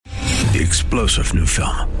The explosive new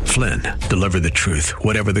film, Flynn, deliver the truth,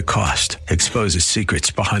 whatever the cost, exposes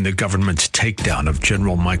secrets behind the government's takedown of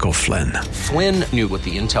General Michael Flynn. Flynn knew what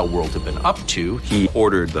the intel world had been up to. He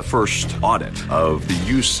ordered the first audit of the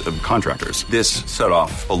use of contractors. This set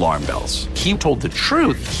off alarm bells. He told the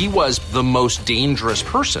truth. He was the most dangerous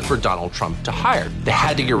person for Donald Trump to hire. They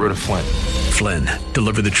had to get rid of Flynn. Flynn,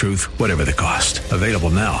 deliver the truth, whatever the cost. Available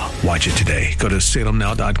now. Watch it today. Go to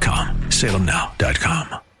salemnow.com.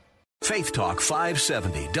 salemnow.com. Faith Talk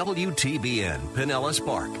 570 WTBN Pinellas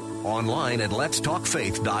Park. Online at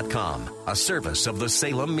letstalkfaith.com. A service of the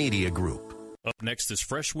Salem Media Group. Up next is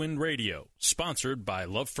Fresh Wind Radio, sponsored by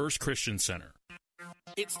Love First Christian Center.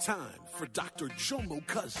 It's time for Dr. Jomo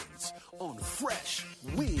Cousins on Fresh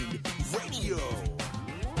Wind Radio.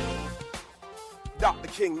 Dr.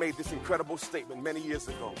 King made this incredible statement many years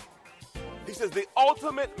ago. He says, the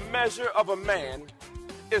ultimate measure of a man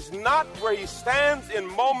is not where he stands in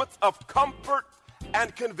moments of comfort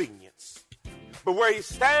and convenience, but where he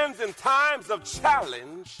stands in times of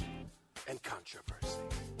challenge and controversy.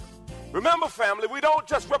 Remember, family, we don't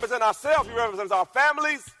just represent ourselves, we represent our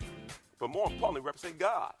families, but more importantly, represent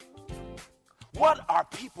God. What are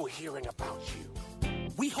people hearing about you?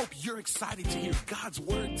 We hope you're excited to hear God's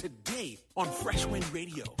word today on Fresh Wind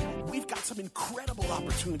Radio. We've got some incredible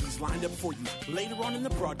opportunities lined up for you later on in the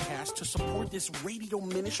broadcast to support this radio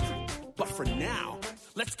ministry. But for now,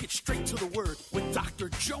 let's get straight to the word with Dr.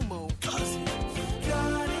 Jomo Cousins.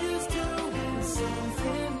 God is doing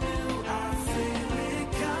something new. I feel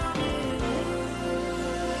it coming.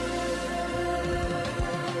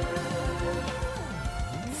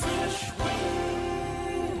 Fresh Wind.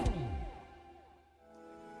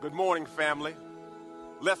 Good morning, family.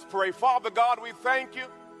 Let's pray. Father God, we thank you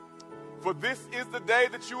for this is the day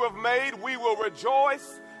that you have made. We will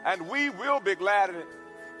rejoice and we will be glad in it.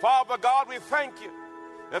 Father God, we thank you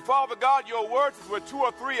that, Father God, your words is where 2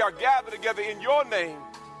 or 3 are gathered together in your name.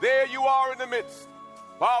 There you are in the midst.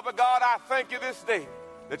 Father God, I thank you this day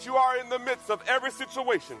that you are in the midst of every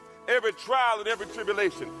situation, every trial and every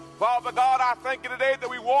tribulation. Father God, I thank you today that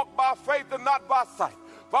we walk by faith and not by sight.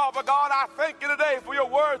 Father God, I thank you today for your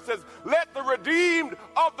word says, let the redeemed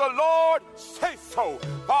of the Lord say so.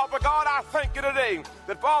 Father God, I thank you today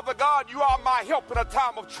that, Father God, you are my help in a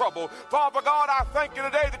time of trouble. Father God, I thank you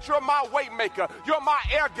today that you're my way maker. You're my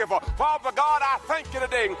air giver. Father God, I thank you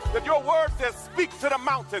today that your word says, speak to the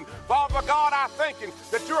mountain. Father God, I thank you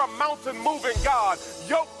that you're a mountain moving God,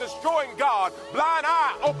 yoke destroying God, blind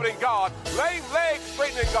eye opening God, lame leg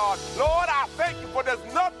straightening God. Lord, I thank you for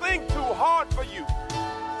there's nothing too hard for you.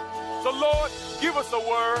 So, Lord, give us a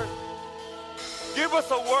word. Give us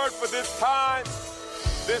a word for this time,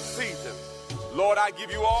 this season. Lord, I give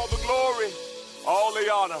you all the glory, all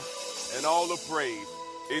the honor, and all the praise.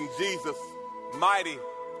 In Jesus' mighty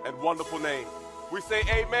and wonderful name. We say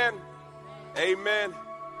amen, amen,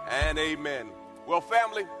 and amen. Well,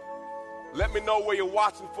 family, let me know where you're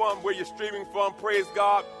watching from, where you're streaming from. Praise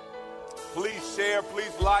God. Please share,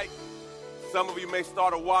 please like. Some of you may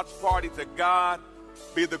start a watch party. To God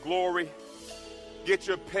be the glory. Get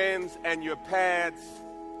your pens and your pads,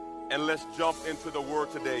 and let's jump into the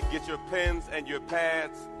word today. Get your pens and your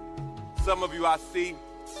pads. Some of you I see,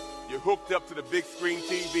 you're hooked up to the big screen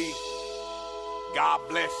TV. God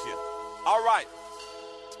bless you. All right.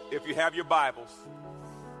 If you have your Bibles,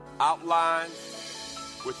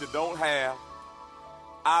 outlines, which you don't have,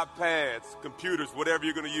 iPads, computers, whatever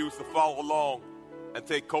you're going to use to follow along and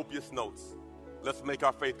take copious notes. Let's make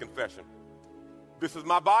our faith confession. This is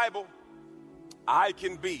my Bible. I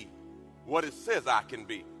can be what it says I can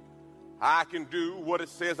be. I can do what it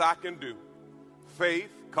says I can do.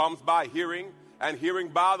 Faith comes by hearing, and hearing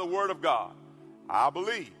by the word of God. I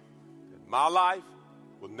believe that my life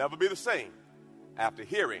will never be the same after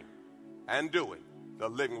hearing and doing the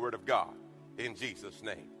living word of God in Jesus'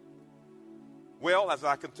 name. Well, as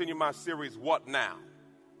I continue my series, What Now?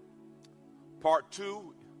 Part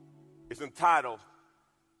 2 is entitled,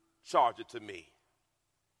 Charge It to Me.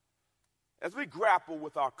 As we grapple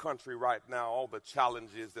with our country right now, all the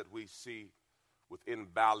challenges that we see with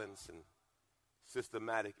imbalance and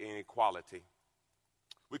systematic inequality,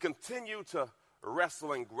 we continue to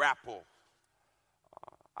wrestle and grapple.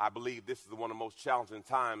 I believe this is one of the most challenging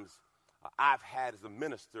times I've had as a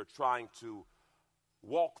minister, trying to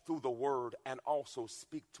walk through the word and also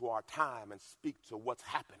speak to our time and speak to what's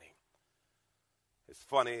happening. It's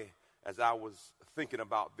funny, as I was thinking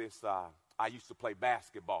about this, I used to play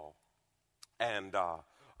basketball. And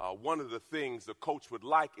one of the things the coach would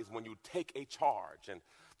like is when you take a charge. And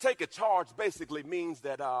take a charge basically means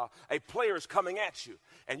that a player is coming at you,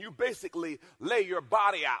 and you basically lay your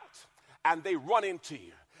body out, and they run into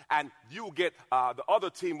you. and you get, the other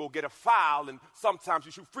team will get a foul, and sometimes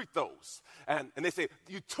you shoot free throws. And they say,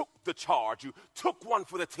 you took the charge, you took one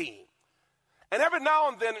for the team. And every now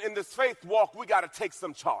and then in this faith walk, we got to take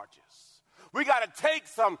some charges. We got to take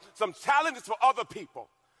some challenges for other people.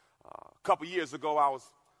 A couple years ago, I was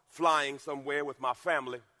flying somewhere with my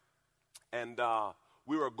family, and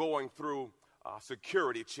we were going through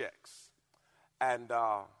security checks. And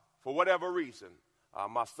for whatever reason,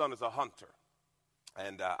 my son is a hunter.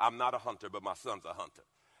 And I'm not a hunter, but my son's a hunter.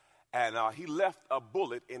 And he left a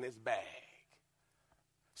bullet in his bag.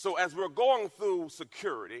 So as we're going through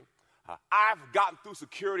security, I've gotten through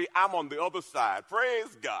security. I'm on the other side.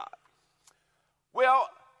 Praise God. Well,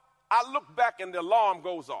 I look back and the alarm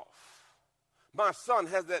goes off. My son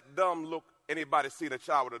has that dumb look. Anybody see the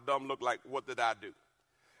child with a dumb look like, what did I do?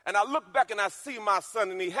 And I look back and I see my son,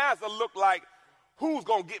 and he has a look like, who's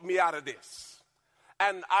going to get me out of this?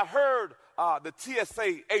 And I heard the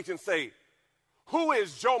TSA agent say, who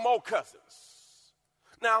is Jomo Cousins?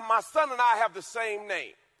 Now, my son and I have the same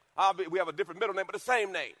name. We have a different middle name, but the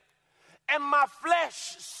same name. And my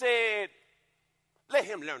flesh said, let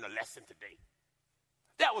him learn a lesson today.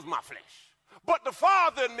 That was my flesh. But the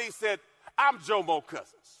father in me said, I'm Jomo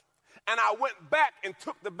Cousins. And I went back and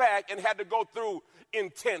took the bag and had to go through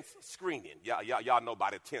intense screening. Y'all know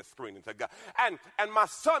about intense screening. And my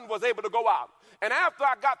son was able to go out. And after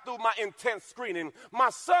I got through my intense screening, my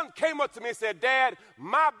son came up to me and said, Dad,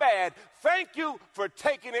 my bad. Thank you for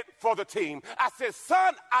taking it for the team. I said,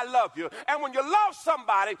 son, I love you. And when you love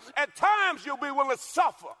somebody, at times you'll be willing to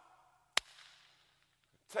suffer.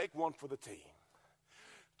 Take one for the team.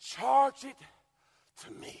 Charge it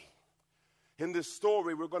to me. In this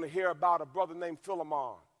story, we're going to hear about a brother named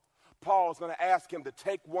Philemon. Paul's going to ask him to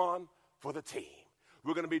take one for the team.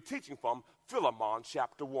 We're going to be teaching from Philemon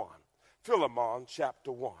chapter 1. Philemon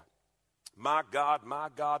chapter 1. My God, my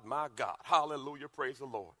God, my God. Hallelujah, praise the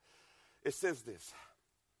Lord. It says this.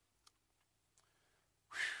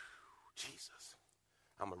 Jesus.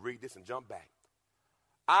 I'm going to read this and jump back.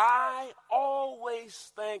 I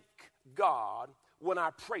always thank God when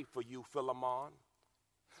I pray for you, Philemon,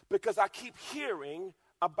 because I keep hearing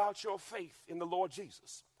about your faith in the Lord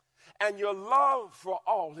Jesus and your love for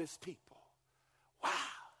all his people. Wow.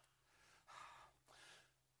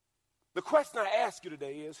 The question I ask you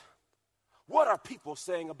today is, what are people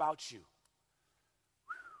saying about you?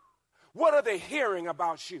 What are they hearing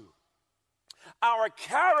about you? Our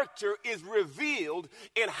character is revealed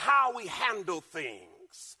in how we handle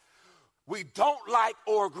things we don't like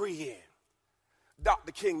or agree in.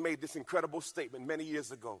 Dr. King made this incredible statement many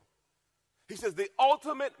years ago. He says, the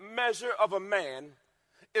ultimate measure of a man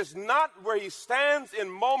is not where he stands in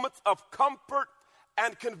moments of comfort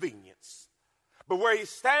and convenience, but where he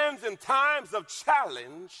stands in times of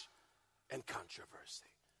challenge and controversy.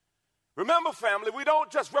 Remember, family, we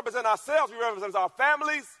don't just represent ourselves, we represent our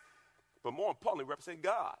families, but more importantly, represent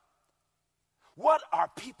God. What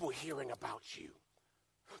are people hearing about you?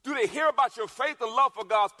 Do they hear about your faith and love for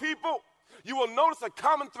God's people? You will notice a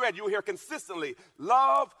common thread you will hear consistently.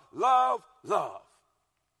 Love, love, love.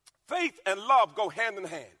 Faith and love go hand in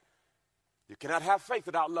hand. You cannot have faith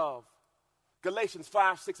without love. Galatians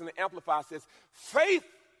 5:6 in the Amplified says, faith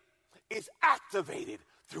is activated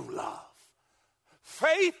through love.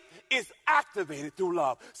 Faith is activated through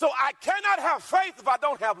love. So I cannot have faith if I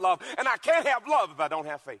don't have love, and I can't have love if I don't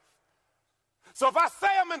have faith. So if I say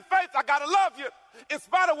I'm in faith, I got to love you. In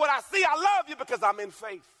spite of what I see, I love you because I'm in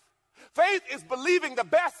faith. Faith is believing the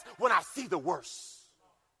best when I see the worst.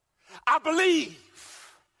 I believe.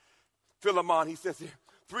 Philemon, he says here,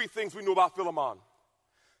 3 things we know about Philemon.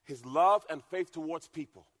 His love and faith towards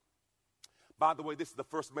people. By the way, this is the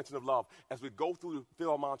first mention of love. As we go through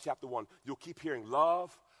Philemon chapter 1, you'll keep hearing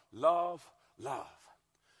love, love, love.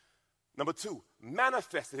 Number 2,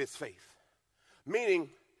 manifested his faith. Meaning,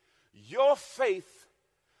 your faith,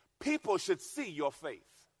 people should see your faith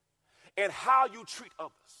and how you treat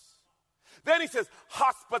others. Then he says,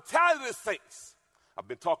 hospitality to saints. I've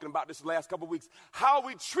been talking about this the last couple of weeks. How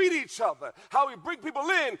we treat each other, how we bring people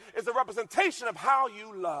in is a representation of how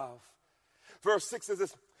you love. Verse 6 says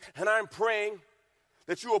this, and I'm praying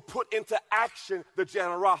that you will put into action the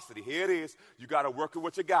generosity. Here it is. You got to work with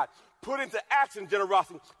what you got. Put into action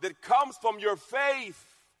generosity that comes from your faith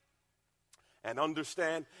and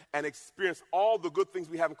understand and experience all the good things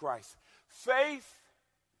we have in Christ. Faith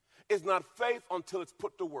is not faith until it's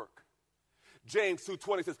put to work. James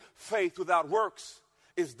 2:20 says, faith without works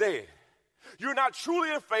is dead. You're not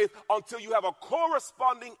truly in faith until you have a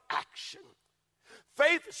corresponding action.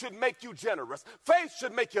 Faith should make you generous. Faith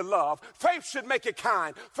should make you love. Faith should make you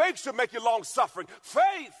kind. Faith should make you long-suffering.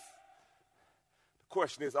 Faith. The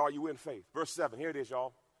Question is, are you in faith? Verse 7, here it is,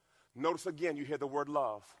 y'all. Notice again, you hear the word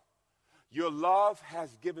love. Your love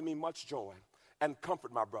has given me much joy and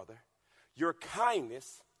comfort, my brother. Your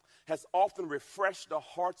kindness has often refreshed the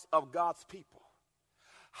hearts of God's people.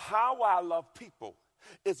 How I love people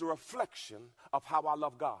is a reflection of how I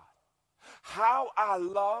love God. How I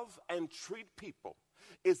love and treat people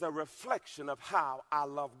is a reflection of how I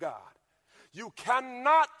love God. You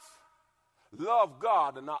cannot love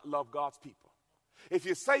God and not love God's people. If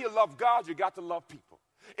you say you love God, you got to love people.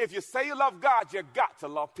 If you say you love God, you got to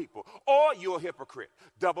love people. Or you're a hypocrite,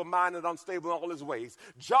 double-minded, unstable in all his ways.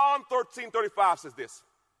 John 13:35 says this.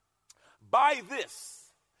 By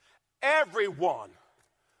this, everyone,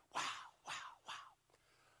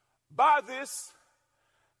 by this,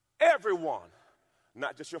 everyone,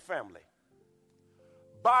 not just your family,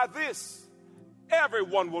 by this,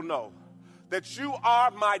 everyone will know that you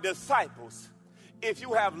are my disciples if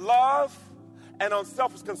you have love and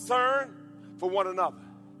unselfish concern for one another.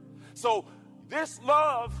 So this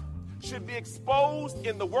love should be exposed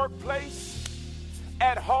in the workplace,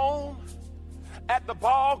 at home, at the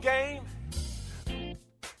ball game.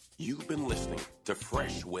 You've been listening to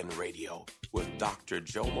Fresh Wind Radio with Dr.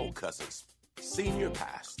 Jomo Cousins, Senior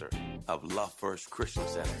Pastor of Love First Christian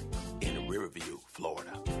Center in Riverview,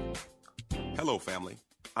 Florida. Hello, family.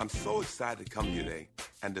 I'm so excited to come to you today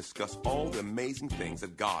and discuss all the amazing things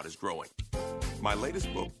that God is growing. My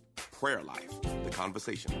latest book, Prayer Life, The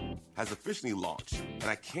Conversation, has officially launched, and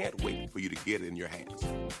I can't wait for you to get it in your hands.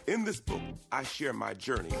 In this book, I share my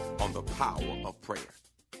journey on the power of prayer.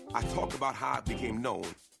 I talk about how I became known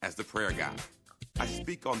as the prayer guy. I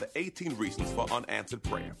speak on the 18 reasons for unanswered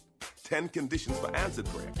prayer, 10 conditions for answered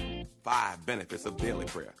prayer, 5 benefits of daily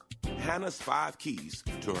prayer, Hannah's 5 keys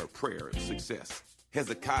to her prayer success,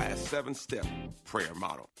 Hezekiah's 7-step prayer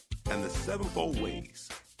model, and the 7-fold ways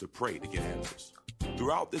to pray to get answers.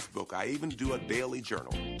 Throughout this book, I even do a daily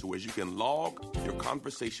journal to where you can log your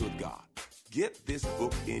conversation with God. Get this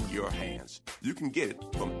book in your hands. You can get it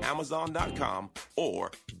from Amazon.com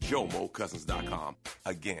or JomoCousins.com.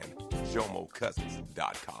 Again,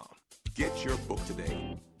 JomoCousins.com. Get your book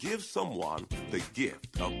today. Give someone the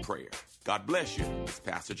gift of prayer. God bless you. It's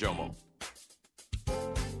Pastor Jomo.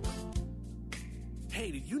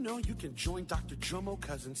 Hey, did you know you can join Dr. Jomo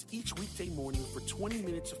Cousins each weekday morning for 20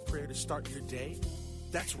 minutes of prayer to start your day?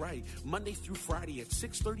 That's right. Monday through Friday at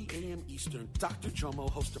 6:30 a.m. Eastern, Dr. Jomo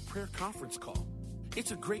hosts a prayer conference call.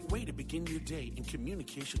 It's a great way to begin your day in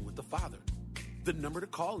communication with the Father. The number to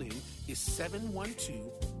call in is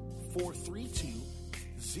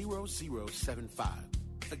 712-432-0075.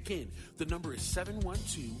 Again, the number is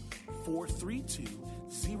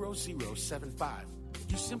 712-432-0075.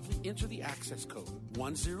 You simply enter the access code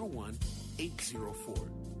 101804.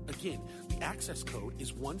 Again, the access code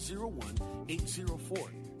is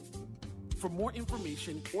 101804. For more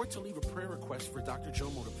information or to leave a prayer request for Dr.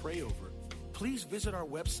 Jomo to pray over, please visit our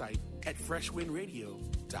website at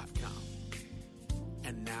freshwindradio.com.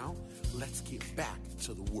 And now, let's get back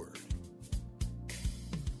to the Word.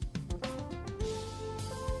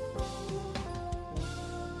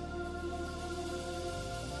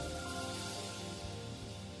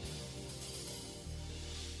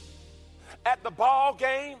 At the ball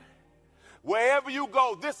game, wherever you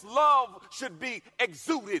go, this love should be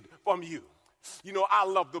exuded from you. You know, I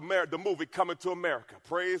love the movie Coming to America.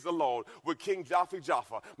 Praise the Lord, with King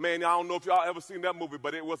Jaffa. Man, I don't know if y'all ever seen that movie,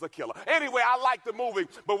 but it was a killer. Anyway, I like the movie,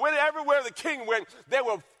 but everywhere the king went, there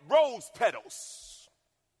were rose petals.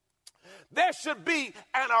 There should be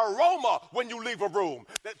an aroma when you leave a room,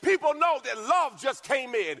 that people know that love just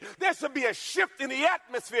came in. There should be a shift in the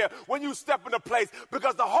atmosphere when you step into place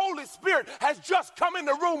because the Holy Spirit has just come in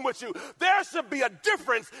the room with you. There should be a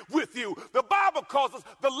difference with you. The Bible calls us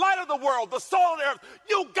the light of the world, the salt of the earth.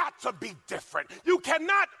 You got to be different. You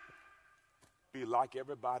cannot be like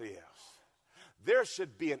everybody else. There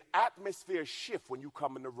should be an atmosphere shift when you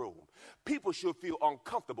come in the room. People should feel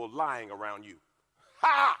uncomfortable lying around you.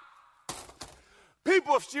 Ha!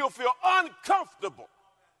 People still feel uncomfortable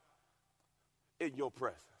in your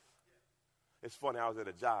presence. It's funny, I was at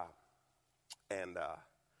a job, and a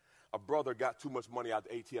brother got too much money out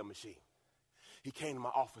of the ATM machine. He came to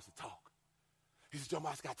my office to talk. He said, Joe,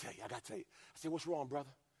 I got to tell you. I said, what's wrong,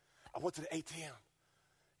 brother? I went to the ATM,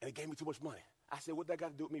 and it gave me too much money. I said, what that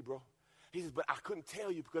got to do with me, bro? He says, but I couldn't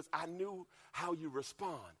tell you because I knew how you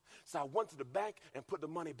respond. So I went to the bank and put the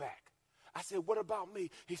money back. I said, what about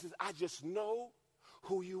me? He says, I just know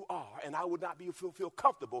who you are, and I would not feel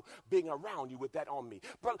comfortable being around you with that on me.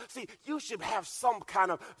 But see, you should have some kind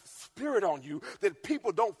of spirit on you that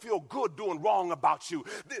people don't feel good doing wrong about you.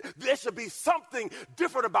 There should be something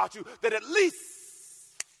different about you that at least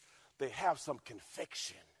they have some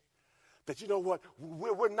conviction that, you know what,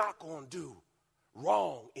 we're not going to do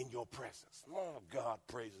wrong in your presence. Oh, God,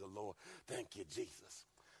 praise the Lord. Thank you, Jesus.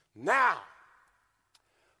 Now,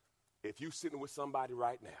 if you're sitting with somebody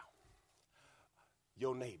right now,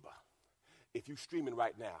 your neighbor, if you're streaming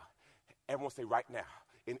right now, everyone say right now.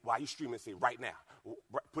 And while you're streaming, say right now.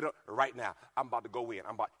 Put up right now. I'm about to go in.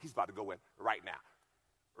 He's about to go in right now.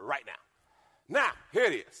 Right now. Now, here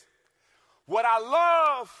it is. What I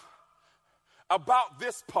love about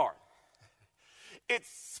this part, it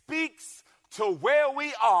speaks to where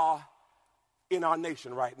we are in our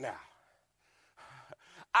nation right now.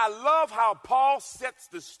 I love how Paul sets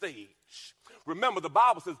the stage. Remember, the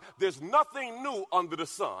Bible says there's nothing new under the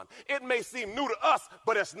sun. It may seem new to us,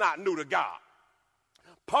 but it's not new to God.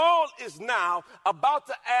 Paul is now about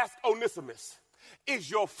to ask Onesimus, is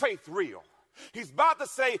your faith real? He's about to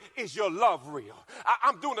say, is your love real?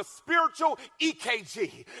 I'm doing a spiritual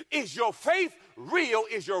EKG. Is your faith real?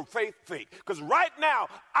 Is your faith fake? Because right now,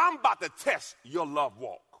 I'm about to test your love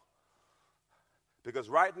walk. Because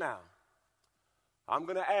right now, I'm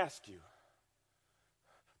going to ask you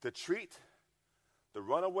to treat the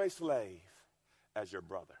runaway slave as your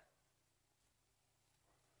brother.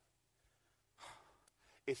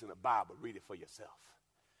 It's in the Bible. Read it for yourself.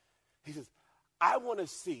 He says, I want to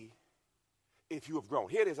see if you have grown.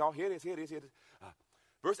 Here it is, all. Here it is.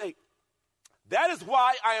 Verse 8. That is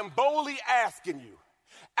why I am boldly asking you,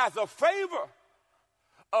 as a favor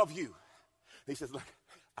of you. He says, look,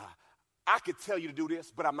 I could tell you to do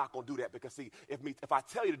this, but I'm not going to do that because, see, if I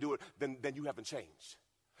tell you to do it, then you haven't changed.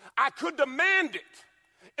 I could demand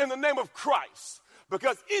it in the name of Christ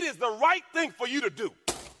because it is the right thing for you to do.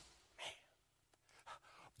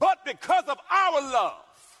 But because of our love,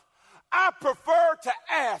 I prefer to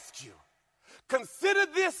ask you, consider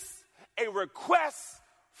this a request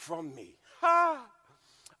from me.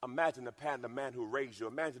 Imagine the man who raised you.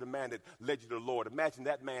 Imagine the man that led you to the Lord. Imagine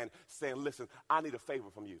that man saying, listen, I need a favor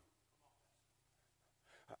from you.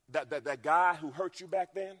 That guy who hurt you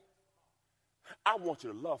back then, I want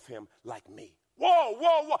you to love him like me. Whoa.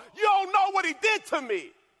 You don't know what he did to me.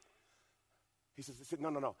 He says,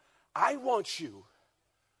 no. I want you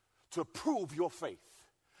to prove your faith.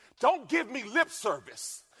 Don't give me lip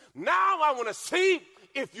service. Now I want to see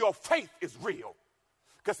if your faith is real.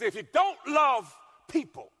 Because if you don't love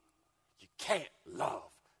people, you can't love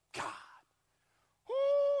God.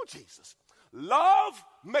 Oh, Jesus. Love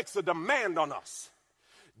makes a demand on us.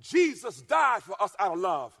 Jesus died for us out of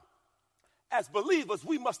love. As believers,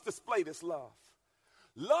 we must display this love.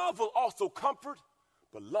 Love will also comfort,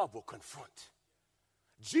 but love will confront.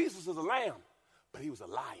 Jesus is a lamb, but he was a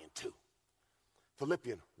lion too.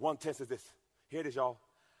 Philippians 1:10 says this. Here it is, y'all.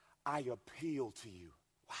 I appeal to you,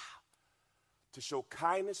 to show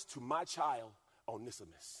kindness to my child,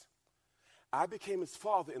 Onesimus. I became his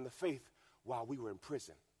father in the faith while we were in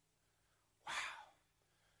prison. Wow.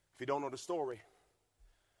 If you don't know the story,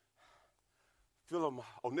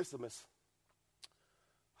 Onesimus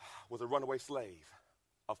was a runaway slave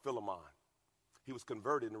of Philemon. He was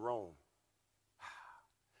converted in Rome.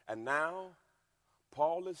 And now,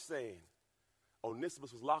 Paul is saying,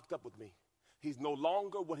 Onesimus was locked up with me. He's no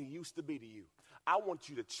longer what he used to be to you. I want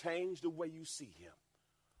you to change the way you see him.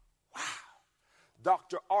 Wow.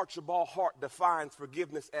 Dr. Archibald Hart defines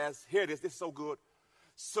forgiveness as, here it is, this is so good,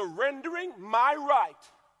 surrendering my right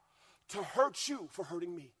to hurt you for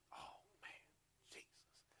hurting me. Oh, man, Jesus.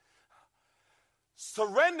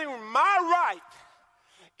 Surrendering my right.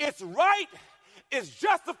 It's right. It's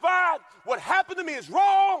justified. What happened to me is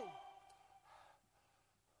wrong.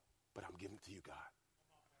 But I'm giving it to you, God.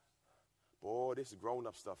 Boy, this is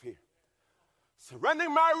grown-up stuff here.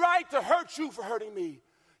 Surrendering my right to hurt you for hurting me.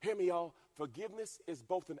 Hear me, y'all. Forgiveness is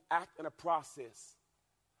both an act and a process.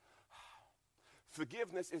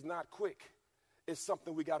 Forgiveness is not quick. It's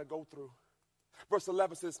something we got to go through. Verse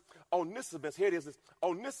 11 says, Onesimus, here it is,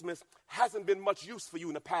 Onesimus hasn't been much use for you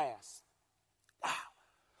in the past. Wow.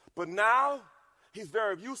 But now he's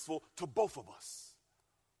very useful to both of us.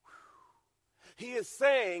 Whew. He is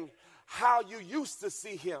saying how you used to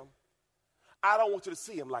see him. I don't want you to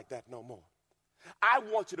see him like that no more. I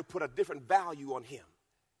want you to put a different value on him.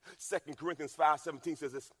 2 Corinthians 5:17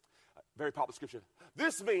 says this, very popular scripture.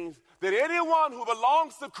 This means that anyone who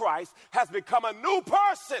belongs to Christ has become a new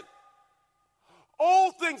person.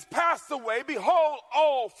 Old things passed away. Behold,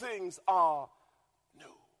 all things are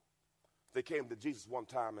new. They came to Jesus one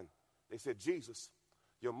time and they said, Jesus,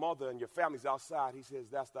 your mother and your family's outside. He says,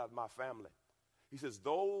 that's not my family. He says,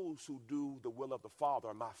 those who do the will of the Father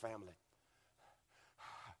are my family.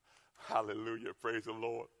 Hallelujah. Praise the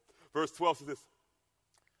Lord. Verse 12 says this.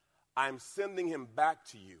 I'm sending him back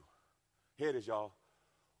to you Here it is, y'all.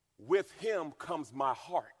 With him comes my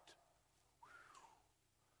heart.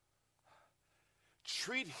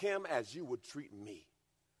 Treat him as you would treat me.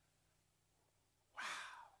 Wow.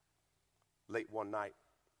 Late one night,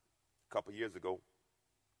 a couple years ago,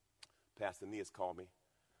 Pastor Neas called me.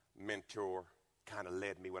 Mentor, kind of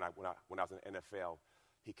led me when I was in the NFL.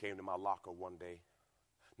 He came to my locker one day.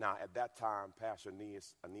 Now, at that time, Pastor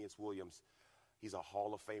Aeneas Williams, he's a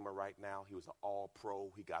Hall of Famer right now. He was an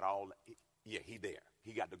all-pro. He got he there.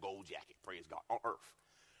 He got the gold jacket, praise God, on earth.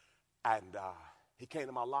 And he came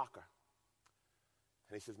to my locker.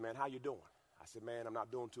 And he says, man, how you doing? I said, man, I'm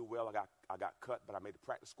not doing too well. I got cut, but I made the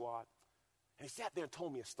practice squad. And he sat there and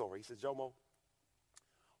told me a story. He says, Jomo,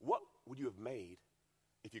 what would you have made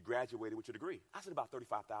if you graduated with your degree? I said, about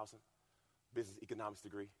 $35,000, business economics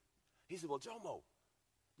degree. He said, well, Jomo,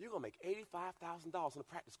 you're going to make $85,000 in the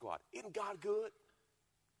practice squad. Isn't God good?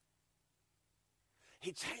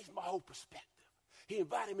 He changed my whole perspective. He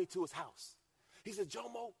invited me to his house. He said,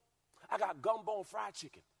 Jomo, I got gumbo and fried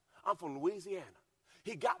chicken. I'm from Louisiana.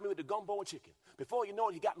 He got me with the gumbo and chicken. Before you know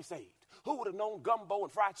it, he got me saved. Who would have known gumbo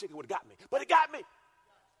and fried chicken would have got me? But it got me.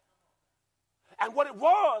 And what it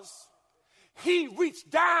was, he reached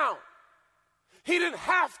down. He didn't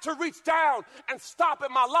have to reach down and stop at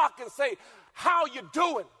my locker and say, how you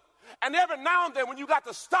doing? And every now and then when you got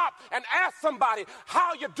to stop and ask somebody,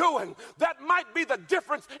 how you doing? That might be the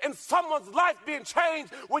difference in someone's life being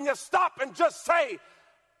changed when you stop and just say,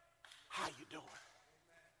 how you doing?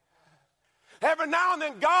 Every now and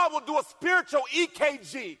then God will do a spiritual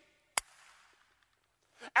EKG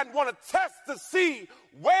and want to test to see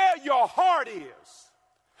where your heart is.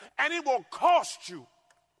 And it will cost you.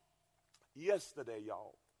 Yesterday,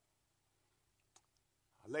 y'all,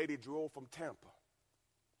 a lady drove from Tampa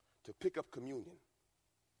to pick up communion.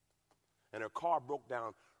 And her car broke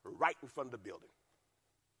down right in front of the building.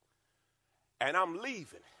 And I'm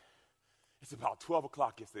leaving. It's about 12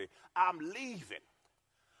 o'clock yesterday. I'm leaving.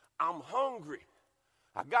 I'm hungry.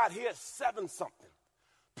 I got here at 7-something,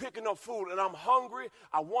 picking up food, and I'm hungry.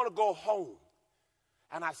 I want to go home.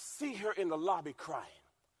 And I see her in the lobby crying.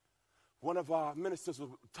 One of our ministers was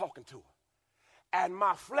talking to her. And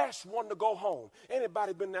my flesh wanted to go home.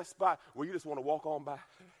 Anybody been in that spot where you just want to walk on by?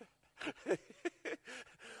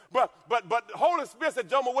 But the Holy Spirit said,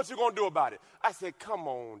 Jomo, what you going to do about it? I said, come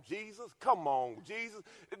on, Jesus. Come on, Jesus.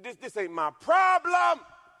 This ain't my problem.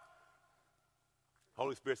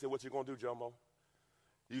 Holy Spirit said, what you going to do, Jomo?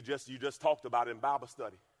 You just talked about it in Bible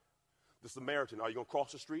study. The Samaritan, are you going to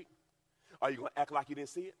cross the street? Are you going to act like you didn't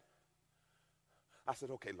see it? I said,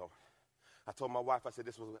 okay, Lord. I told my wife, I said,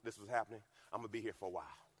 this was happening. I'm going to be here for a while.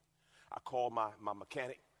 I called my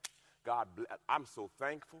mechanic. God bless. I'm so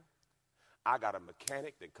thankful. I got a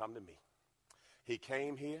mechanic that come to me. He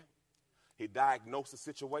came here. He diagnosed the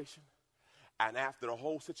situation. And after the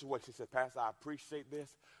whole situation, he said, Pastor, I appreciate this,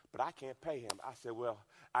 but I can't pay him. I said, well,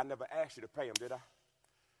 I never asked you to pay him, did I?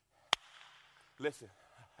 Listen,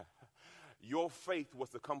 your faith was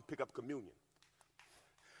to come pick up communion.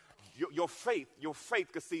 Your faith,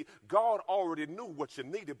 because see, God already knew what you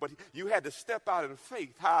needed, but you had to step out in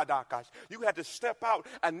faith. You had to step out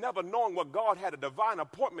and never knowing what God had a divine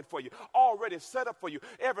appointment for you, already set up for you.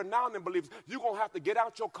 Every now and then, believers, you're going to have to get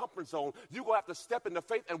out your comfort zone. You're going to have to step into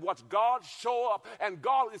faith and watch God show up, and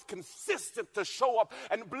God is consistent to show up.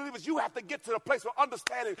 And believers, you have to get to the place of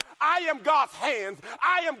understanding, I am God's hands.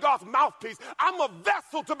 I am God's mouthpiece. I'm a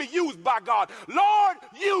vessel to be used by God. Lord,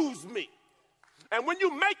 use me. And when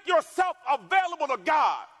you make yourself available to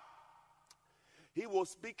God, he will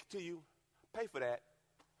speak to you. Pay for that.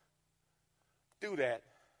 Do that.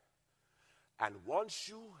 And once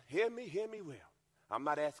you hear me well. I'm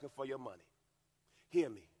not asking for your money. Hear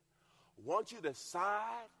me. Once you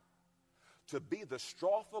decide to be the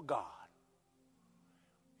straw for God,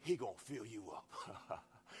 he gonna fill you up.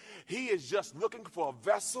 He is just looking for a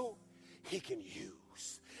vessel he can use.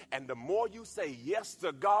 And the more you say yes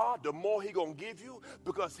to God, the more he going to give you,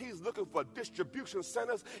 because he's looking for distribution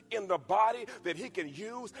centers in the body that he can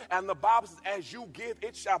use. And the Bible says, as you give,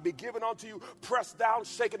 it shall be given unto you, pressed down,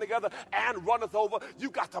 shaken together, and runneth over. You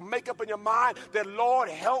got to make up in your mind that, Lord,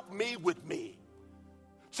 help me with me.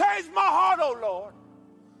 Change my heart, oh Lord.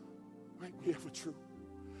 Make me ever true.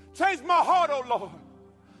 Change my heart, oh Lord.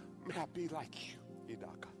 May I be like you.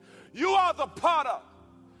 You are the potter.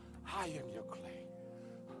 I am your clay.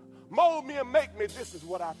 Mold me and make me. This is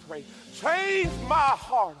what I pray. Change my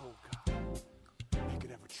heart, oh God. Make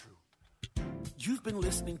it ever true. You've been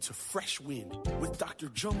listening to Fresh Wind with Dr.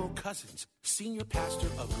 Jomo Cousins, Senior Pastor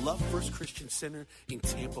of Love First Christian Center in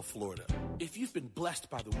Tampa, Florida. If you've been blessed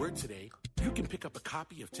by the word today, You can pick up a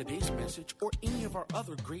copy of today's message or any of our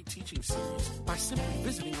other great teaching series by simply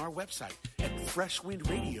visiting our website at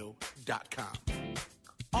freshwindradio.com.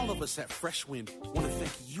 All of us at Fresh Wind want to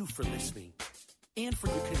thank you for listening and for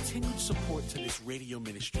your continued support to this radio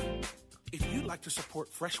ministry. If you'd like to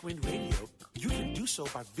support Fresh Wind Radio, you can do so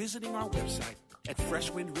by visiting our website at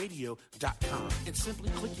freshwindradio.com and simply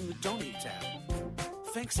clicking the Donate tab.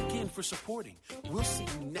 Thanks again for supporting. We'll see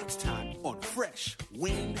you next time on Fresh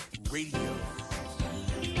Wind Radio.